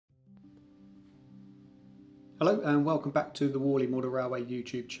Hello and welcome back to the Warley Model Railway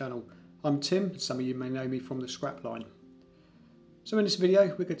YouTube channel. I'm Tim, some of you may know me from the Scrapline. So in this video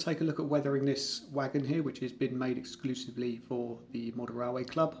we're going to take a look at weathering this wagon here, which has been made exclusively for the Model Railway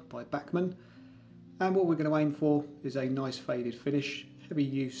Club by Bachmann. And what we're going to aim for is a nice faded finish, heavy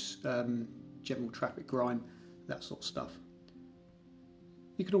use, general traffic grime, that sort of stuff.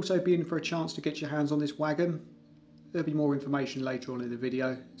 You could also be in for a chance to get your hands on this wagon. There'll be more information later on in the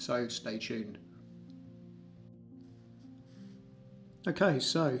video, so stay tuned. Okay,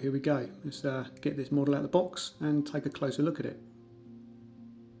 so here we go. Let's get this model out of the box and take a closer look at it.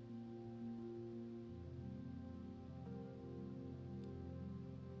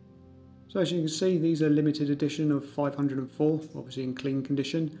 So as you can see, these are limited edition of 504, obviously in clean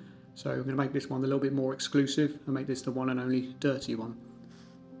condition. So we're going to make this one a little bit more exclusive and make this the one and only dirty one.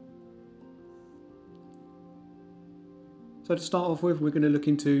 So to start off with, we're going to look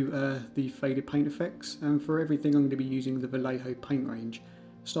into the faded paint effects, and for everything I'm going to be using the Vallejo paint range.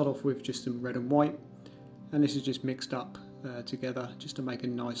 Start off with just some red and white, and this is just mixed up together just to make a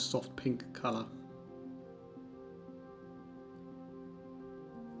nice soft pink colour.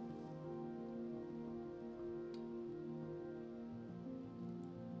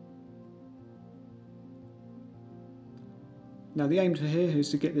 Now the aim here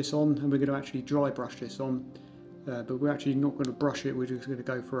is to get this on, and we're going to actually dry brush this on. But we're actually not going to brush it, we're just going to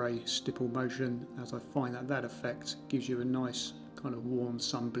go for a stipple motion, as I find that effect gives you a nice kind of warm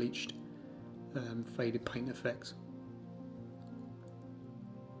sun bleached faded paint effect.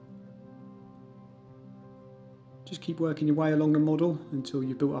 Just keep working your way along the model until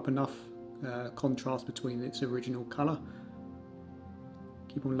you've built up enough contrast between its original colour.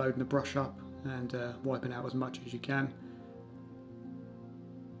 Keep on loading the brush up and wiping out as much as you can.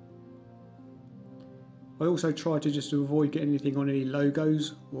 I also try to just avoid getting anything on any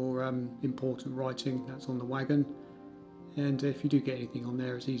logos or important writing that's on the wagon, and if you do get anything on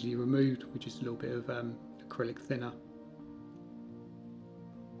there, it's easily removed with just a little bit of acrylic thinner.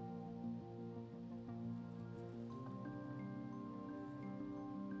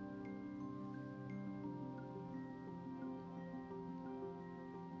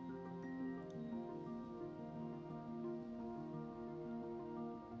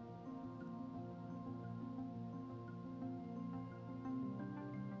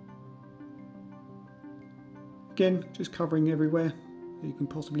 Again, just covering everywhere that you can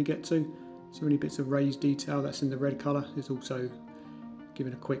possibly get to. So any bits of raised detail that's in the red colour is also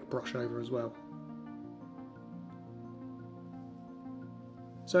given a quick brush over as well.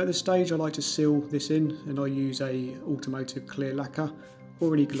 So at this stage I like to seal this in, and I use a automotive clear lacquer,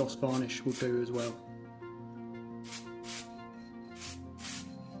 or any gloss varnish will do as well.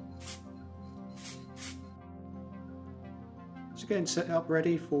 So getting set up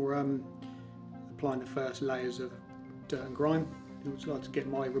ready for applying the first layers of dirt and grime. I also like to get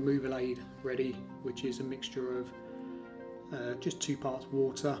my removal aid ready, which is a mixture of just 2 parts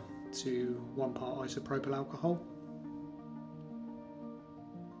water to 1 part isopropyl alcohol.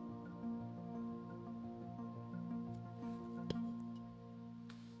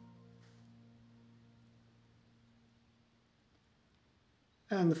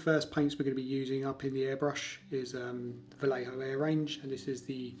 And the first paints we're going to be using up in the airbrush is the Vallejo air range, and this is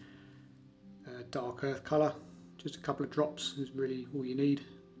the dark earth colour. Just a couple of drops is really all you need.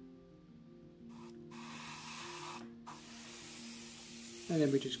 And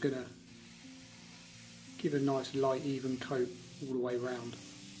then we're just going to give a nice light even coat all the way around.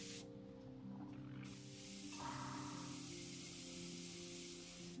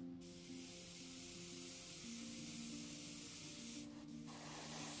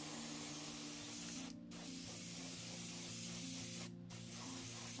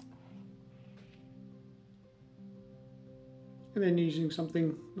 And then using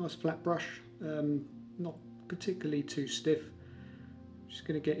something nice flat brush, not particularly too stiff. Just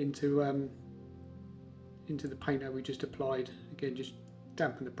going to get into the paint that we just applied. Again, just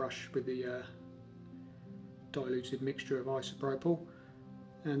dampen the brush with the diluted mixture of isopropyl,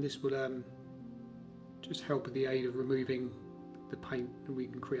 and this will just help with the aid of removing the paint, and we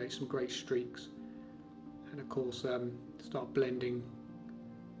can create some great streaks. And of course, start blending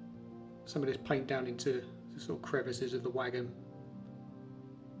some of this paint down into the sort of crevices of the wagon.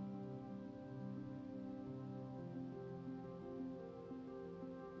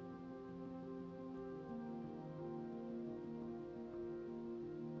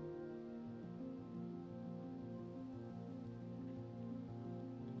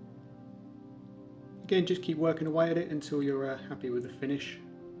 Again, just keep working away at it until you're happy with the finish.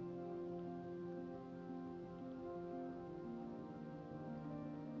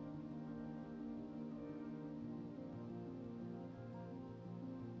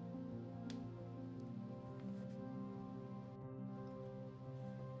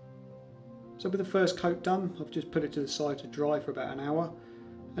 So with the first coat done, I've just put it to the side to dry for about an hour,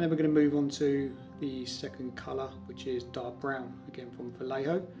 and then we're going to move on to the second colour, which is dark brown, again from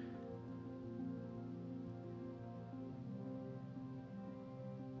Vallejo.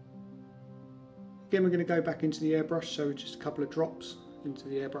 Again, we're going to go back into the airbrush, so just a couple of drops into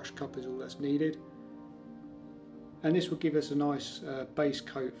the airbrush cup is all that's needed. And this will give us a nice base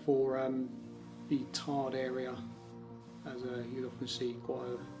coat for the tarred area, as you'll often see quite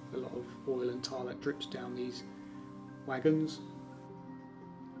a lot of oil and tar that drips down these wagons.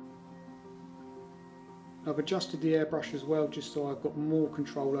 I've adjusted the airbrush as well, just so I've got more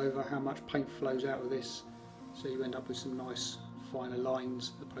control over how much paint flows out of this, so you end up with some nice finer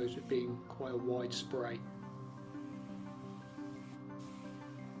lines as opposed to it being quite a wide spray.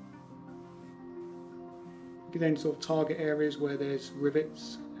 You can then sort of target areas where there's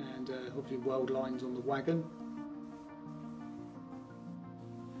rivets and obviously weld lines on the wagon.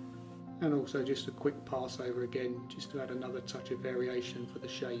 And also just a quick pass over again, just to add another touch of variation for the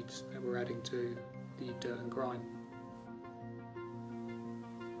shades that we're adding to the dirt and grime.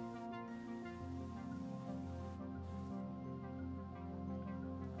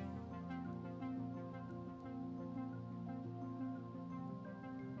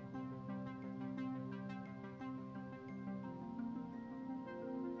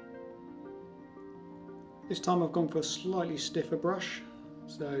 This time I've gone for a slightly stiffer brush,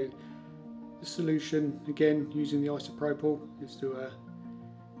 so the solution, again using the isopropyl, is to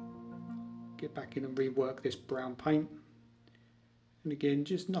get back in and rework this brown paint. And again,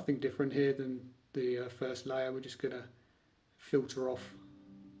 just nothing different here than the first layer. We're just going to filter off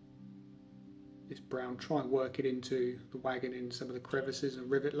this brown, try and work it into the wagon in some of the crevices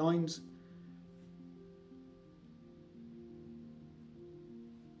and rivet lines.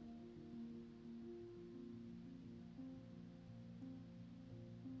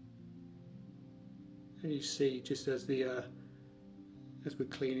 And you see, just as the as we're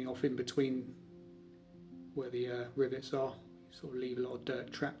cleaning off in between where the rivets are, you sort of leave a lot of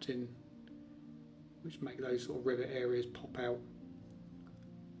dirt trapped in, which make those sort of rivet areas pop out.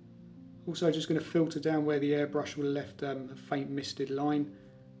 Also, just going to filter down where the airbrush will have left a faint misted line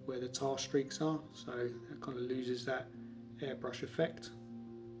where the tar streaks are, so that kind of loses that airbrush effect.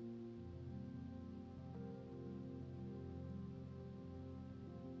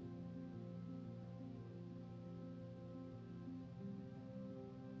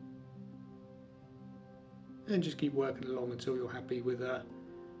 And just keep working along until you're happy with the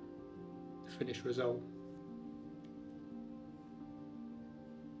finished result.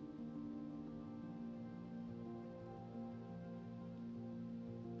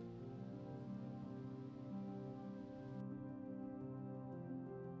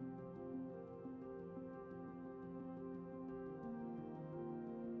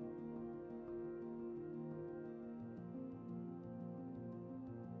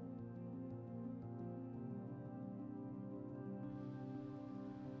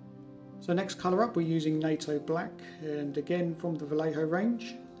 So next colour up, we're using NATO Black, and again from the Vallejo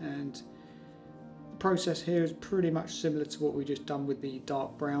range, and the process here is pretty much similar to what we just done with the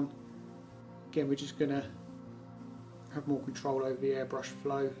dark brown. Again, we're just going to have more control over the airbrush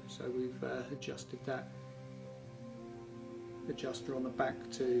flow, so we've adjusted that adjuster on the back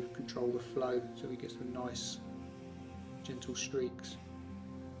to control the flow, so we get some nice gentle streaks.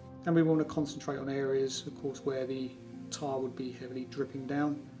 And we want to concentrate on areas, of course, where the tar would be heavily dripping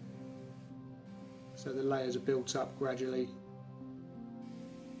down, so the layers are built up gradually.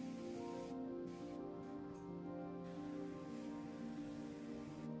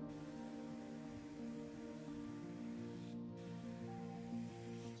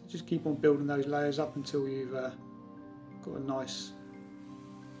 So just keep on building those layers up until you've got a nice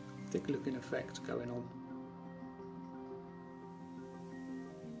thick looking effect going on.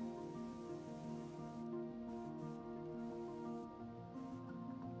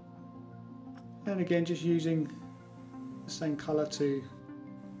 And again, just using the same colour to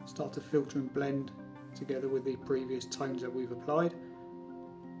start to filter and blend together with the previous tones that we've applied.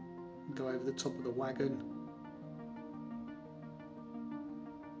 And go over the top of the wagon.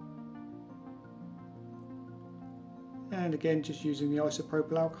 And again, just using the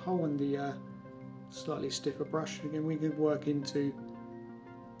isopropyl alcohol and the slightly stiffer brush, again we can work into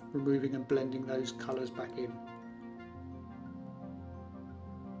removing and blending those colours back in.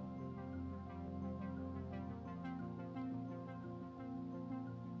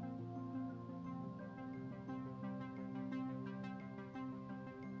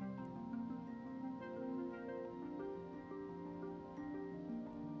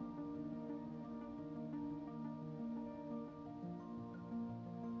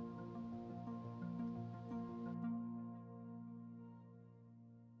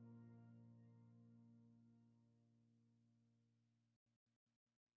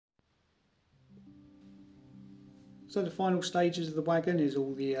 So the final stages of the wagon is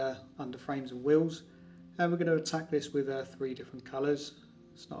all the underframes and wheels, and we're going to attack this with 3 different colours,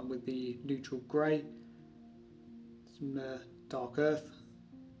 starting with the neutral grey, some dark earth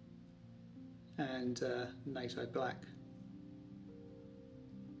and NATO black.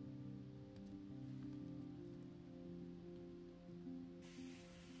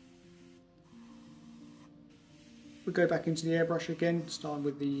 We'll go back into the airbrush again, starting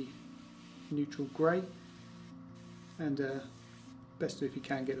with the neutral grey, and best if you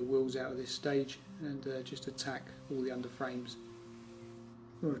can get the wheels out of this stage and just attack all the underframes.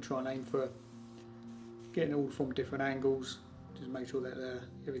 We want to try and aim for getting all from different angles, just make sure that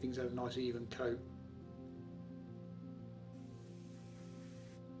everything's had a nice even coat.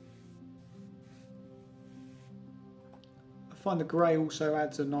 I find the grey also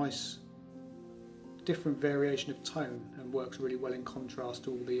adds a nice different variation of tone and works really well in contrast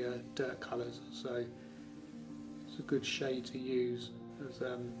to all the dirt colours, so it's a good shade to use as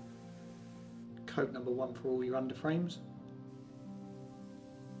coat number 1 for all your underframes.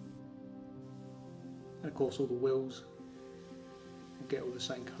 And of course all the wheels will get all the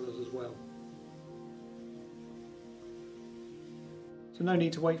same colours as well. So no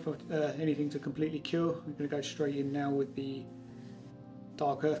need to wait for anything to completely cure. We're going to go straight in now with the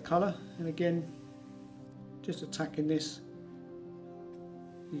dark earth colour, and again just attacking this.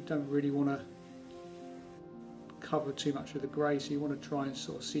 You don't really want to cover too much of the grey, so you want to try and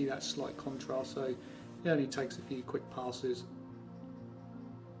sort of see that slight contrast, so it only takes a few quick passes.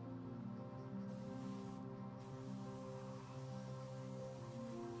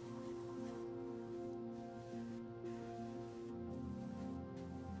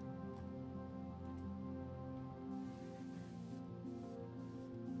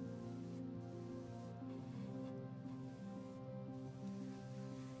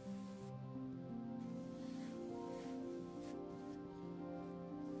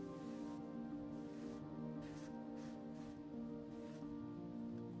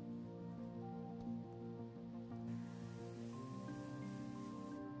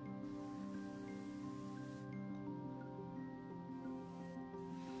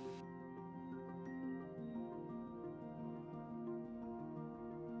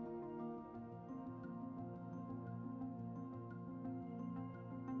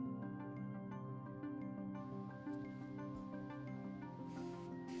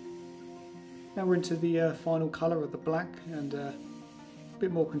 Now we're into the final colour of the black, and a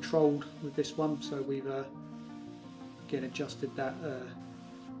bit more controlled with this one, so we've again adjusted that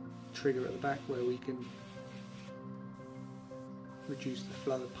trigger at the back where we can reduce the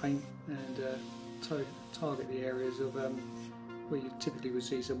flow of paint and target the areas of where you typically would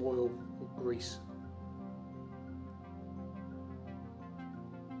see some oil or grease.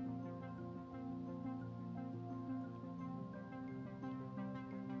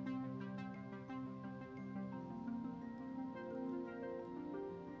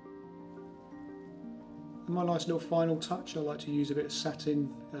 My nice little final touch, I like to use a bit of satin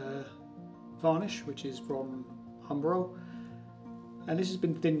varnish, which is from Humbrol, and this has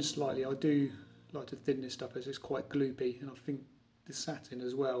been thinned slightly. I do like to thin this up as it's quite gloopy, and I think the satin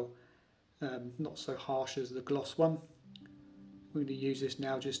as well, not so harsh as the gloss one. We're going to use this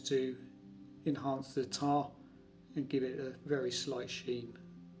now just to enhance the tar and give it a very slight sheen.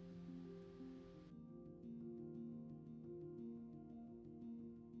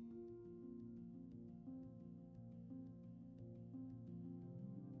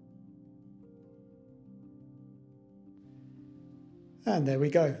 And there we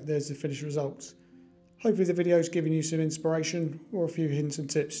go, there's the finished results. Hopefully the video's given you some inspiration or a few hints and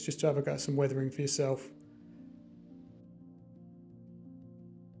tips just to have a go at some weathering for yourself.